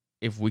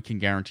if we can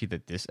guarantee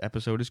that this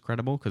episode is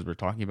credible because we're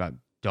talking about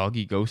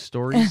doggy ghost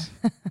stories,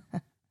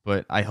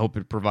 but I hope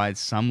it provides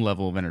some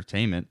level of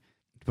entertainment.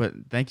 But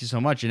thank you so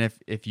much. And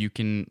if you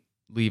can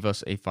leave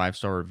us a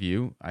 5-star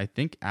review, I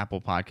think Apple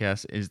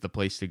Podcasts is the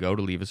place to go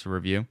to leave us a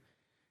review.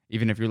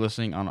 Even if you're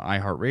listening on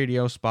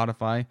iHeartRadio,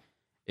 Spotify,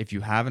 if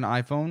you have an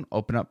iPhone,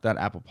 open up that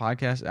Apple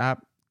Podcast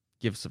app,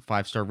 give us a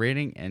 5-star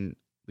rating, and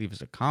leave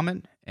us a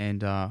comment.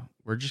 And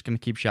we're just going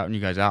to keep shouting you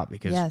guys out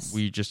because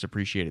we just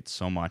appreciate it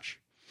so much.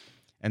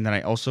 And then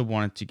I also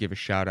wanted to give a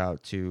shout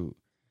out to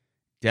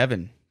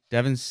Devin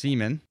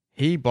Seaman.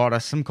 He bought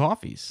us some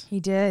coffees. He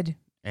did.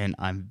 And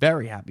I'm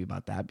very happy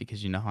about that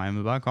because you know how I am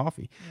about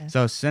coffee. Yes.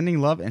 So sending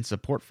love and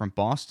support from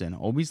Boston.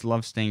 Always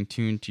love staying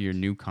tuned to your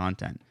new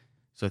content.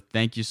 So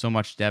thank you so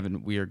much,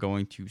 Devin. We are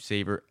going to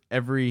savor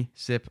every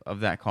sip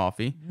of that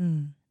coffee.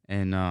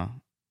 And I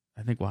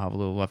think we'll have a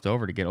little left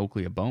over to get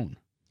Oakley a bone.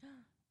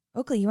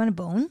 Oakley, you want a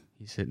bone?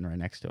 He's sitting right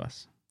next to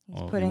us. He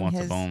wants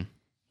a bone.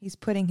 He's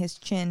putting his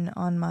chin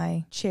on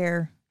my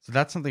chair. So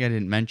that's something I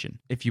didn't mention.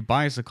 If you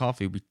buy us a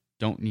coffee, we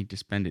don't need to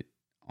spend it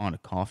on a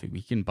coffee.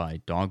 We can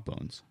buy dog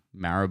bones,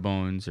 marrow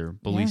bones, or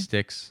bully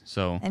sticks.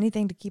 So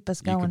anything to keep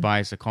us going. You could buy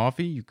us a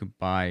coffee. You could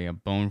buy a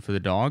bone for the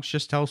dogs.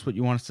 Just tell us what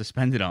you want us to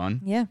spend it on.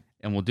 Yeah.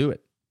 And we'll do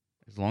it.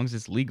 As long as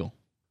it's legal.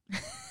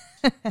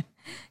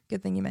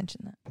 Good thing you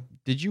mentioned that.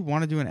 Did you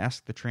want to do an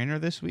Ask the Trainer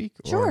this week?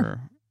 Sure.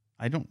 Or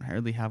I don't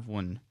really have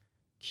one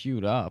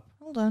queued up.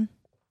 Hold on.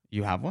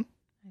 You have one?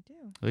 I do.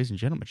 Ladies and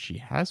gentlemen, she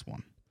has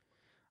one.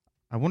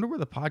 I wonder where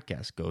the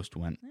podcast ghost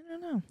went. I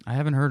don't know. I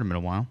haven't heard him in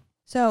a while.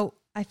 So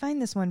I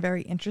find this one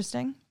very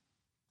interesting.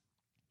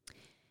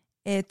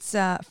 It's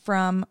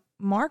from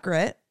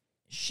Margaret.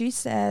 She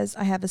says,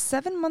 I have a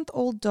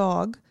 7-month-old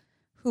dog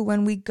who,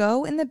 when we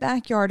go in the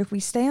backyard, if we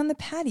stay on the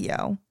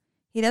patio,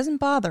 he doesn't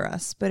bother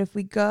us. But if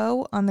we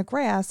go on the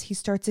grass, he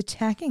starts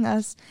attacking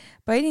us,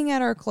 biting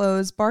at our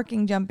clothes,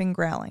 barking, jumping,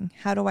 growling.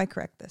 How do I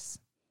correct this?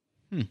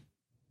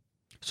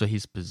 So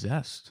he's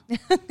possessed.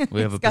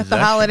 We have He's got the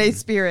holiday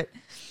spirit.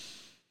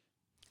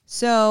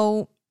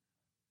 So,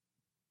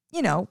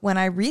 you know, when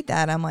I read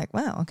that, I'm like,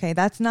 wow, okay,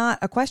 that's not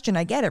a question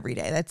I get every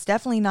day. That's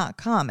definitely not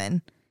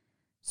common.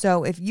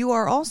 So if you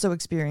are also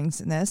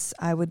experiencing this,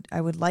 I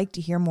would like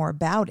to hear more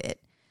about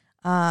it.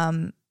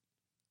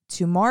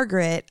 To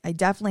Margaret, I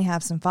definitely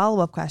have some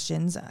follow-up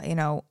questions. You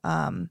know,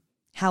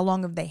 how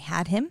long have they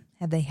had him?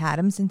 Have they had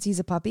him since he's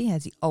a puppy?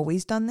 Has he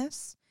always done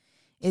this?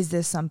 Is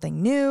this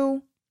something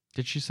new?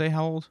 Did she say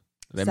how old?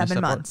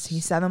 7 months.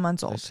 He's 7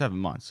 months old. 7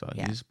 months. So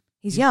Yeah.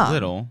 he's young.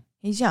 little.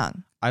 He's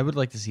young. I would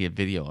like to see a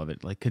video of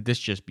it. Like, could this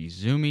just be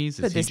zoomies?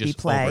 Could Is he this be just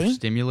play?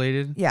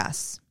 overstimulated?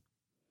 Yes.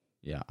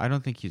 Yeah, I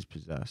don't think he's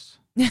possessed.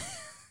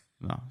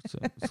 No,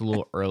 it's a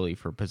little early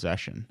for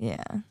possession.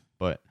 Yeah.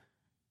 But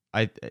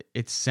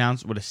it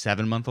sounds, with a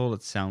 7-month-old,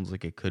 it sounds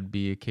like it could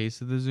be a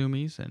case of the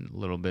zoomies and a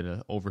little bit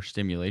of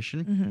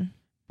overstimulation. Mm-hmm.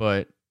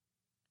 But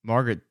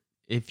Margaret,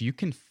 if you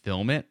can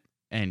film it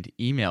and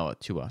email it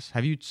to us.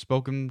 Have you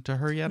spoken to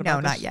her yet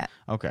about this? No, not yet.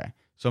 Okay.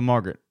 So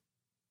Margaret,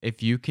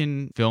 if you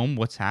can film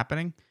what's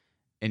happening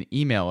and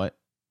email it,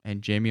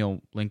 and Jamie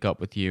will link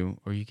up with you,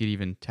 or you could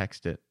even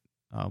text it.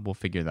 We'll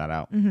figure that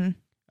out. Mm-hmm.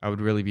 I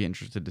would really be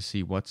interested to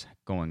see what's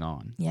going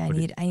on. Yeah,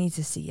 I need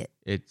to see it.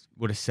 It's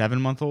with a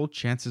 7-month-old,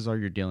 chances are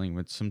you're dealing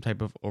with some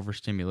type of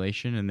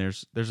overstimulation, and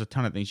there's a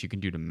ton of things you can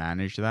do to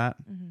manage that.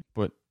 Mm-hmm.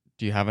 But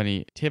do you have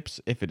any tips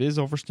if it is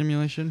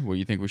overstimulation? What do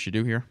you think we should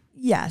do here?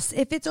 Yes.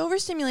 If it's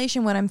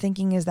overstimulation, what I'm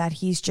thinking is that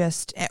he's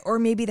just, or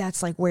maybe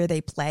that's like where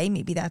they play.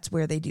 Maybe that's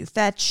where they do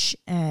fetch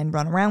and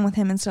run around with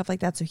him and stuff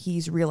like that. So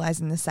he's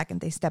realizing the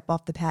second they step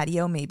off the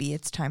patio, maybe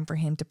it's time for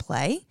him to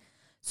play.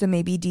 So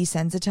maybe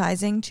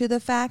desensitizing to the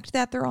fact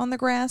that they're on the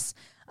grass.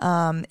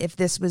 If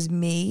this was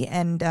me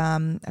and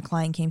a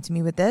client came to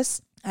me with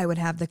this, I would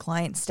have the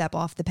client step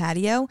off the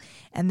patio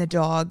and the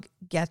dog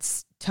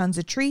gets tons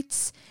of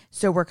treats.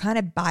 So we're kind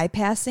of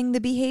bypassing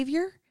the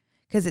behavior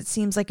because it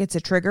seems like it's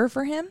a trigger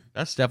for him.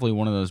 That's definitely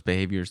one of those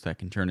behaviors that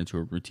can turn into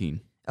a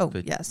routine. Oh,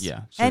 yes.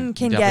 Yeah. So and you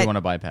can definitely get, want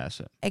to bypass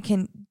it. It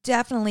can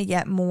definitely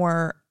get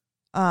more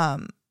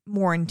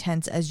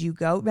intense as you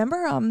go.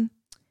 Remember,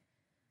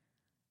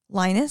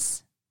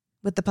 Linus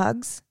with the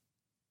pugs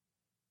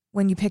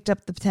when you picked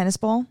up the tennis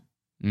ball.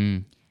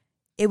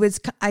 It was,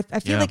 I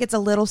feel like it's a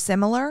little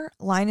similar.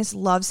 Linus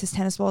loves his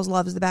tennis balls,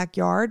 loves the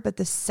backyard, but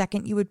the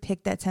second you would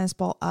pick that tennis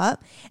ball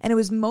up, and it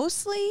was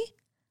mostly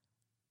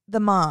the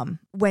mom,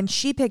 when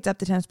she picked up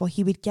the tennis ball,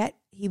 he would get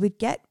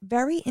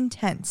very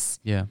intense.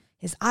 Yeah.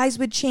 His eyes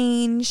would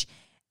change,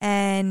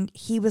 and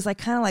he was like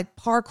kind of like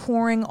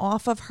parkouring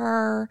off of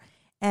her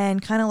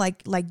and kind of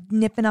like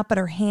nipping up at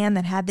her hand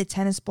that had the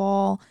tennis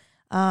ball.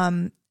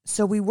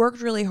 So we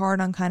worked really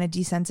hard on kind of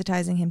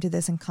desensitizing him to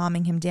this and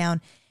calming him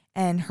down,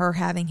 and her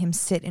having him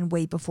sit and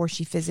wait before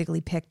she physically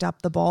picked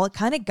up the ball. It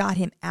kind of got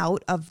him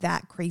out of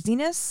that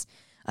craziness.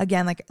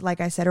 Again,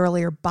 like I said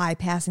earlier,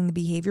 bypassing the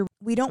behavior.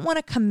 We don't want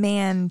a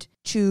command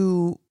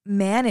to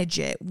manage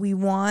it. We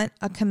want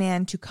a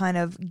command to kind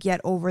of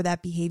get over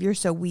that behavior.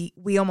 So we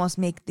almost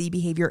make the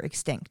behavior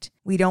extinct.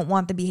 We don't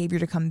want the behavior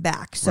to come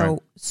back.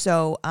 So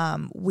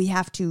we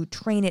have to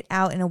train it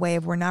out in a way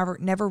of we're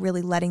never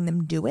really letting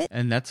them do it.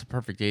 And that's a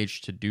perfect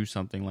age to do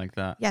something like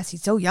that. Yes,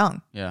 he's so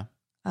young. Yeah.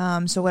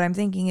 So what I'm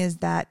thinking is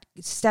that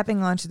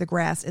stepping onto the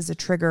grass is a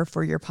trigger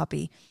for your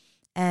puppy.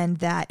 And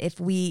that if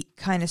we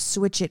kind of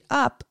switch it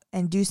up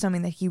and do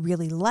something that he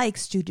really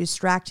likes to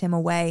distract him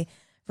away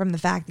from the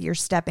fact that you're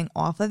stepping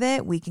off of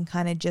it, we can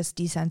kind of just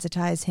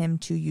desensitize him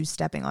to you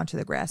stepping onto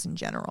the grass in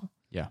general.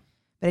 Yeah.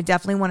 But I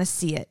definitely want to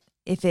see it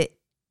if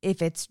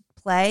it's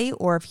play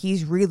or if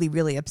he's really,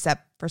 really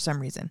upset for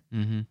some reason,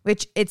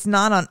 which it's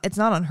not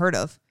unheard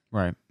of.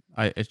 Right.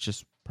 It's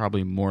just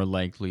probably more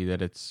likely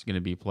that it's going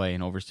to be play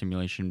and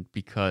overstimulation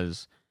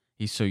because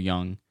he's so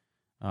young.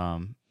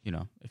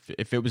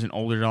 If it was an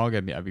older dog,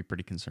 I'd be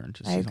pretty concerned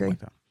to see something like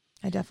that.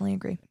 I definitely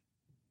agree.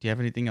 Do you have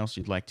anything else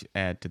you'd like to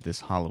add to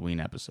this Halloween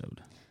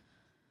episode?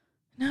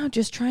 No,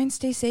 just try and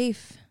stay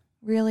safe.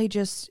 Really,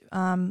 just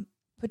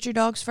put your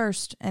dogs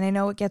first. And I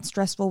know it gets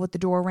stressful with the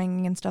door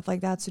ringing and stuff like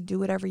that, so do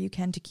whatever you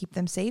can to keep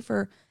them safe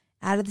or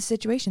out of the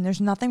situation.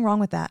 There's nothing wrong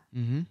with that.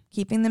 Mm-hmm.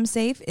 Keeping them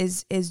safe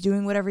is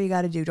doing whatever you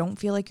got to do. Don't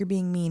feel like you're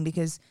being mean,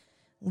 because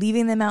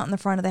leaving them out in the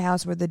front of the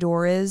house where the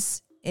door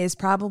is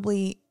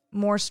probably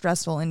more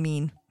stressful and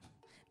mean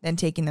than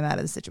taking them out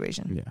of the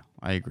situation. Yeah,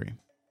 I agree.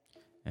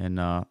 And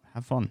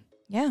have fun.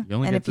 Yeah. You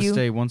only get to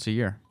stay once a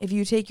year. If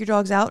you take your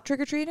dogs out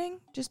trick-or-treating,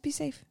 just be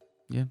safe.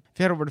 Yeah. If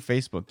you head over to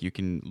Facebook, you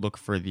can look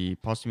for the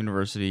Possum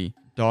University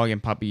Dog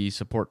and Puppy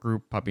Support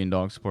Group, Puppy and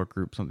Dog Support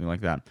Group, something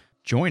like that.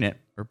 Join it,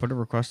 or put a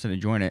request in to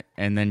join it,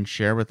 and then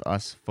share with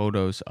us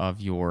photos of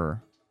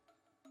your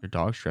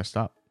dogs dressed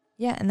up.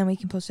 Yeah, and then we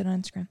can post it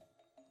on Instagram.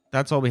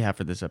 That's all we have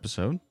for this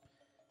episode.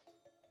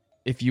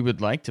 If you would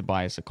like to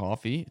buy us a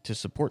coffee to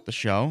support the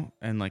show,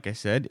 and like I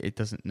said, it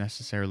doesn't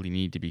necessarily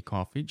need to be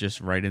coffee.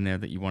 Just write in there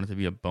that you want it to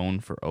be a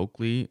bone for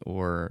Oakley,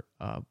 or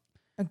a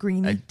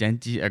greenie,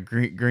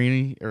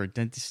 greenie, or a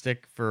dentist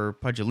stick for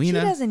Pudgelina. She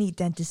doesn't eat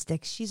dentist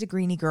sticks. She's a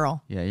greenie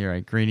girl. Yeah, you're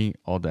right. Greenie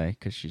all day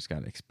because she's got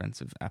an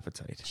expensive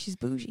appetite. She's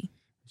bougie.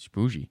 She's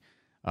bougie.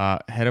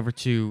 Head over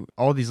to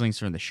all these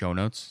links are in the show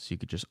notes, so you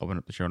could just open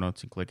up the show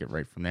notes and click it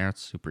right from there.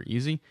 It's super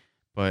easy.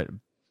 But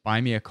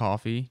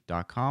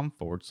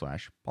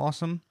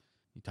buymeacoffee.com/possum.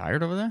 You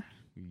tired over there?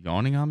 You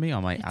yawning on me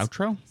on my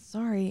outro?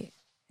 Sorry.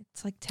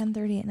 It's like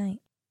 10:30 at night.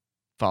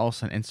 Follow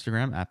us on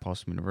Instagram at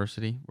Possum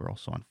University. We're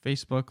also on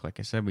Facebook. Like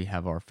I said, we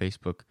have our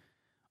Facebook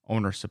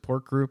owner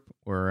support group.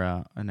 We're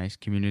a nice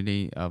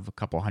community of a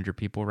couple hundred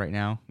people right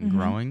now and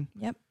growing.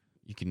 Yep.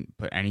 You can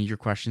put any of your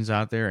questions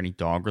out there, any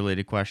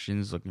dog-related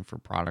questions, looking for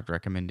product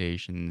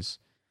recommendations.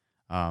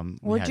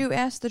 Would you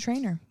ask the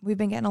trainer? We've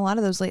been getting a lot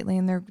of those lately,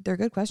 and they're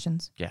good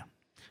questions. Yeah.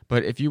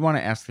 But if you want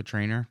to ask the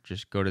trainer,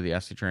 just go to the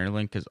Ask the Trainer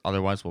link, because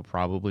otherwise we'll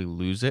probably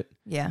lose it.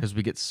 Yeah. Because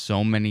we get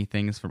so many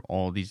things from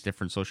all these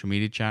different social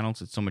media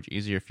channels. It's so much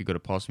easier if you go to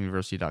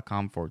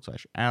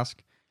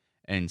PossumUniversity.com/ask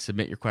and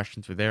submit your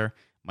question through there.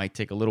 Might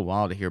take a little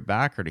while to hear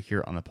back or to hear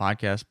it on the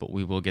podcast, but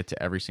we will get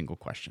to every single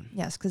question.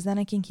 Yes, because then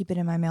I can keep it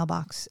in my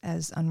mailbox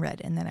as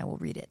unread, and then I will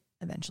read it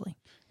eventually.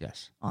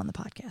 Yes. On the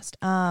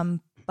podcast.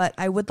 But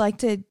I would like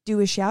to do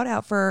a shout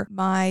out for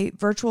my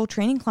virtual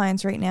training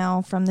clients right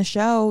now from the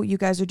show. You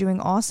guys are doing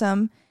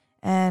awesome.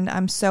 And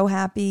I'm so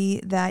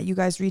happy that you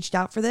guys reached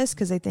out for this,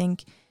 because I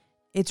think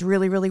it's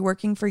really, really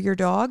working for your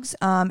dogs.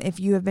 If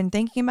you have been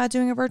thinking about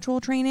doing a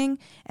virtual training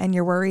and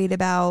you're worried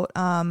about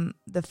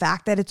the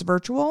fact that it's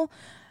virtual,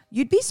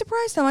 you'd be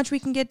surprised how much we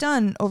can get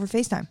done over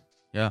FaceTime.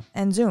 Yeah.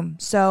 And Zoom.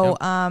 So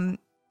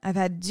I've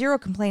had 0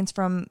 complaints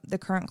from the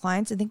current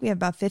clients. I think we have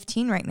about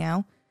 15 right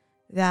now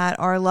that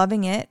are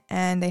loving it,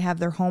 and they have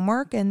their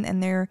homework,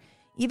 and they're,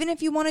 even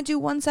if you want to do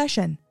one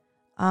session,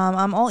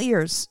 I'm all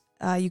ears.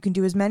 You can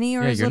do as many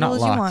or as little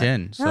as you want.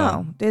 In, so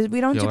no,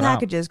 we don't do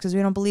packages because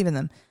we don't believe in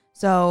them.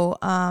 So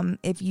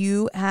if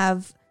you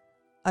have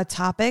a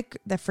topic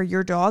that for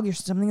your dog, or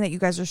something that you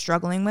guys are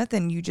struggling with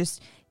and you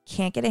just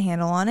can't get a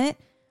handle on it,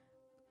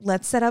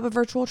 let's set up a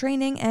virtual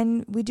training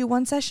and we do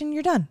one session,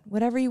 you're done.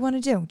 Whatever you want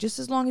to do, just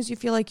as long as you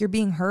feel like you're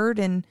being heard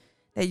and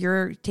that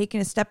you're taking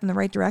a step in the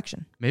right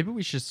direction. Maybe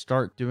we should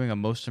start doing a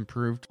Most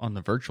Improved on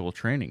the virtual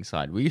training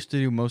side. We used to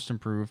do Most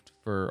Improved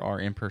for our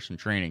in-person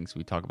trainings.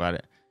 We talk about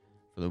it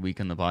for the week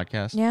on the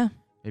podcast. Yeah,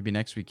 Maybe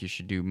next week you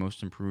should do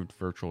most improved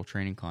virtual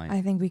training client.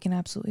 I think we can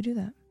absolutely do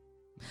that.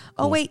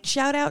 Oh, Cool. wait.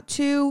 Shout out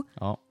to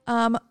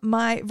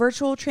my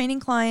virtual training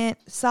client,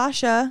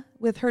 Sasha,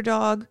 with her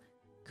dog,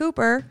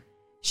 Cooper.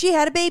 She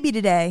had a baby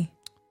today.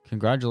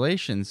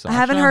 Congratulations, Sasha. I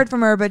haven't heard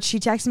from her, but she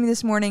texted me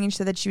this morning and she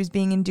said that she was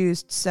being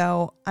induced.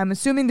 So I'm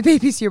assuming the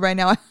baby's here by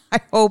now. I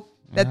hope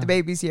that the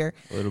baby's here.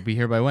 Well, it'll be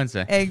here by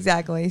Wednesday.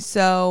 Exactly.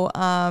 So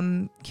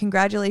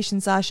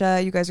congratulations, Sasha.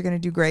 You guys are going to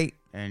do great.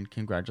 And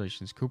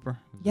congratulations, Cooper.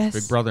 Yes.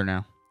 Big brother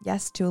now.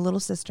 Yes, to a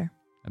little sister.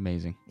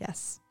 Amazing.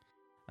 Yes.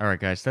 All right,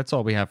 guys. That's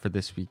all we have for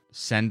this week.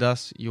 Send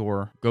us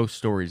your ghost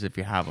stories if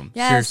you have them.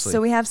 Yes. Seriously.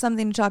 So we have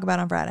something to talk about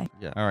on Friday.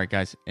 Yeah. All right,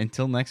 guys.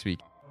 Until next week.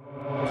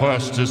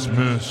 Class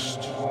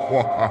dismissed.